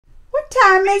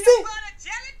time is it?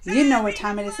 You know what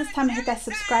time it is. It's time to hit that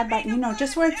subscribe button. You know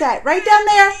just where it's at. Right down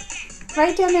there.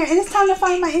 Right down there. And it's time to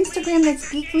follow my Instagram. That's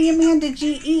Geekly Amanda.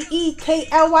 Geekly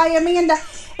Amanda.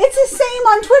 It's the same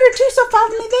on Twitter too, so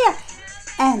follow me there.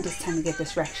 And it's time to get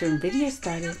this reaction video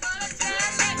started.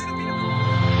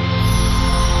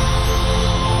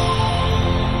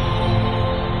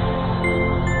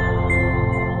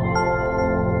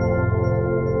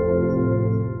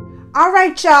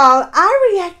 Alright, y'all.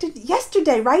 I reacted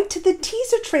yesterday, right, to the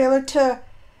teaser trailer to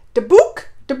Dybbuk?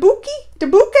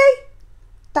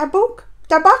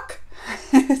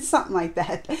 Something like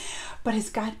that. But it's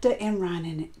got the Emraan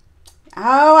in it.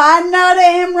 Oh, I know the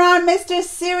Emraan, Mr.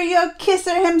 Serial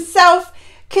Kisser himself,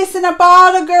 kissing up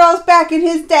all the girls back in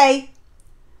his day.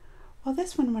 Well,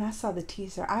 this one, when I saw the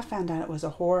teaser, I found out it was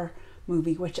a horror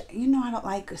movie, which, you know, I don't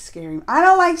like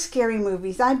scary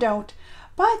movies. I don't.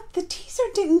 But the teaser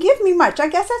didn't give me much. I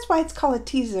guess that's why it's called a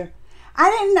teaser.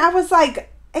 I was like,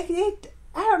 I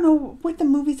don't know what the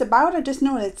movie's about. I just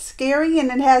know it's scary and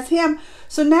it has him.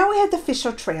 So now we have the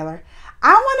official trailer.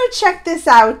 I want to check this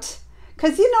out.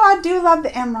 Because, you know, I do love the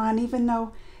Emraan, even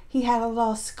though he had a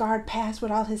little scarred past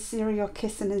with all his serial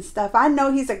kissing and stuff. I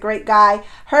know he's a great guy.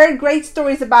 Heard great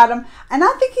stories about him. And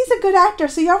I think he's a good actor.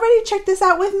 So y'all ready to check this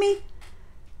out with me?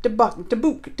 Dybbuk.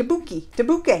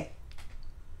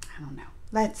 I don't know.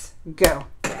 Let's go.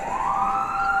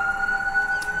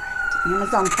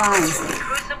 Amazon Prime. The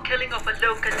gruesome killing of a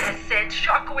local has sent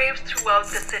shockwaves throughout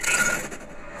the city.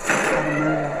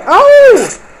 Oh!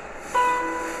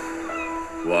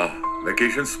 वाह,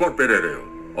 vacation spot पे रह रहे हो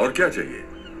और क्या चाहिए?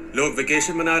 लोग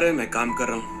vacation मना रहे हैं, मैं काम कर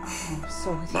रहा हूँ. So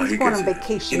he's going on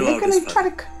vacation. You know, They're gonna try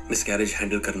to miscarriage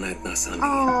handle करना इतना आसान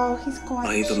नहीं है. Oh, he's going.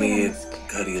 माही तुम्हें ये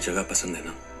घर ये जगह पसंद है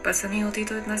ना? पसंद नहीं होती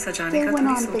तो इतना सजाने का तो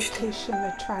नहीं सोचते.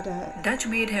 डच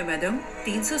मेड है मैडम,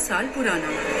 300 साल पुराना.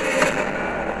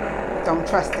 Don't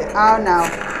trust it. Oh no.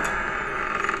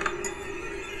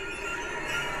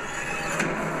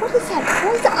 What is that?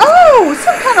 What is that? Oh,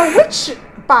 some kind of witch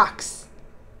box.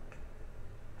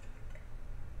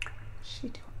 She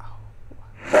do? Oh.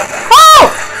 Oh!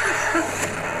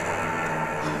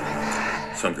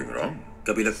 Something wrong?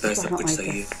 कभी लगता है सब कुछ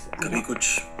सही है, कभी कुछ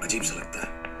अजीब सा लगता है.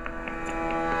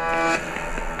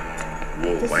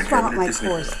 This is why I don't like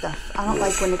horror stuff. I don't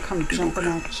like when it comes jumping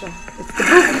at you. It's the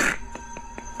book.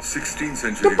 16th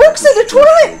century. The book's in the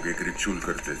toilet. लोग एक रिचुअल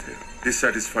करते थे.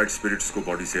 Dissatisfied spirits को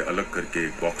बॉडी से अलग करके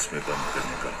एक box में बंद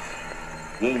करने का.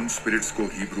 वो उन स्पिरिट्स को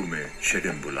हिब्रू में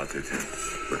शेडम बुलाते थे.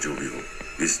 पर जो भी हो,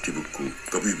 इस Dybbuk को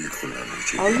कभी भी खोलना नहीं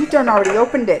चाहिए. Oh, you done already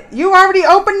opened it. You already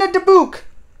opened the Dybbuk.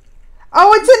 Oh,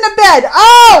 it's in the bed.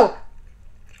 Oh!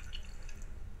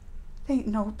 Ain't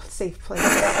no safe place.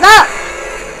 Ah!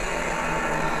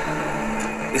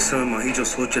 इस समय माही जो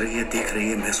सोच रही है, देख रही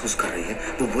है, महसूस कर रही है,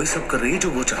 वो वही सब कर रही है जो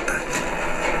वो चाहता है.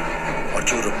 और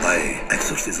जो रब्बाए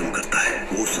एक्सोर्सिज्म करता है,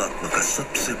 वो उस आत्मा का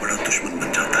सबसे बड़ा दुश्मन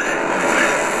बन जाता है.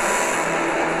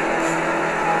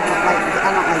 I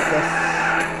don't like this.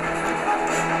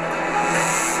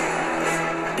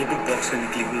 Dybbuk box से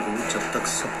निकली हुई रूह जब तक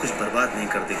सब कुछ बर्बाद नहीं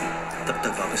कर देगी, तब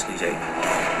तक वापस नहीं जाएगी.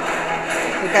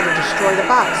 We gotta destroy the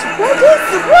box. What is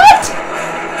it? What?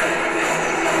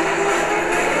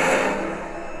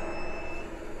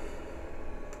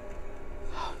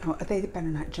 No, they better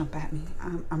not jump at me.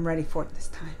 I'm ready for it this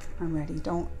time. I'm ready.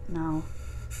 Don't, no.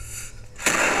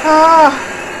 Ah!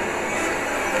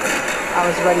 I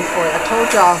was ready for it. I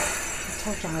told y'all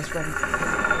I was ready for it.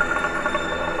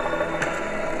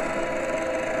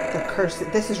 The curse.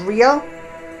 This is real?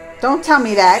 Don't tell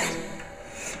me that.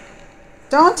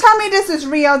 Don't tell me this is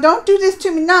real. Don't do this to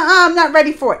me. No, I'm not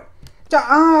ready for it.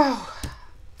 Oh,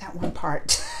 that one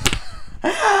part.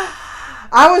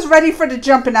 I was ready for the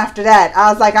jumping after that.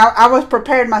 I was like, I was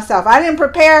prepared myself. I didn't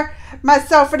prepare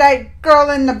myself for that girl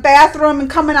in the bathroom and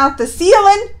coming out the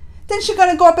ceiling. Then she's going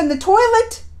to go up in the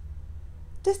toilet.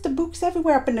 There's the books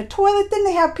everywhere up in the toilet. Then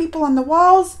they have people on the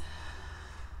walls.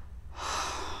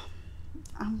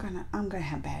 I'm gonna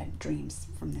have bad dreams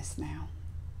from this now.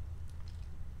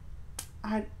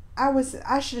 I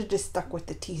should have just stuck with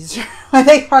the teaser.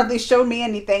 They hardly showed me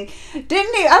anything.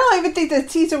 Didn't they? I don't even think the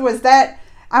teaser was that.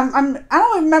 I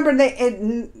don't remember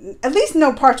at least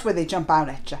no parts where they jump out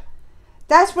at you.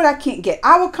 That's what I can't get.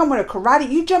 I will come with a karate.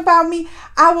 You jump out at me,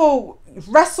 I will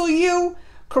wrestle you,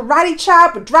 karate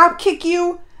chop, drop kick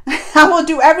you. I will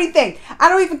do everything. I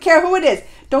don't even care who it is.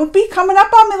 Don't be coming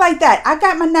up on me like that. I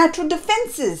got my natural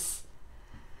defenses.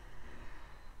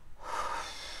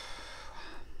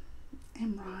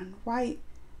 Emraan, why?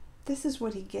 This is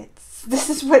what he gets. This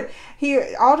is what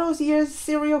all those years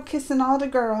serial kissing all the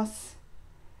girls.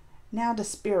 Now the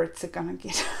spirits are gonna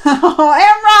get. Oh,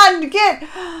 Emraan, get.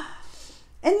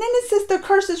 And then it says the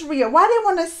curse is real. Why they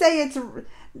want to say it's...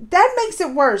 That makes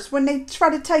it worse when they try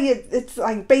to tell you it's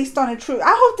like based on a true...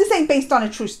 I hope this ain't based on a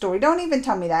true story. Don't even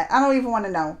tell me that. I don't even want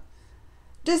to know.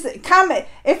 Just comment.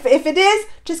 If it is,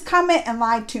 just comment and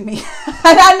lie to me.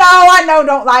 I know,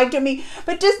 don't lie to me.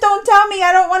 But just don't tell me.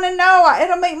 I don't want to know.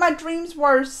 It'll make my dreams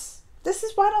worse. This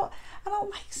is why I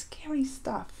don't like scary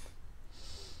stuff.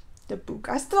 Dybbuk.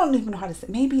 I still don't even know how to say.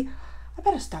 Maybe I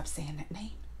better stop saying that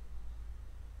name.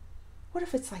 What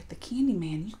if it's like the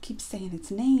Candyman? You keep saying its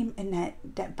name and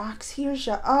that box hears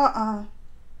you.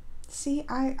 See,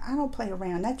 I don't play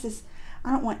around. That's just,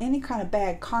 I don't want any kind of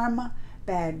bad karma,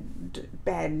 bad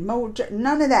mojo,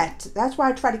 none of that. That's why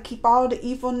I try to keep all the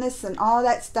evilness and all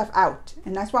that stuff out.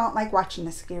 And that's why I don't like watching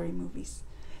the scary movies.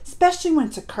 Especially when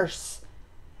it's a curse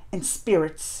and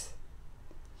spirits.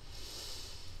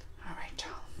 All right,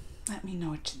 y'all. Let me know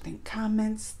what you think.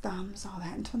 Comments, thumbs, all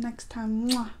that. Until next time.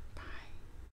 Mwah.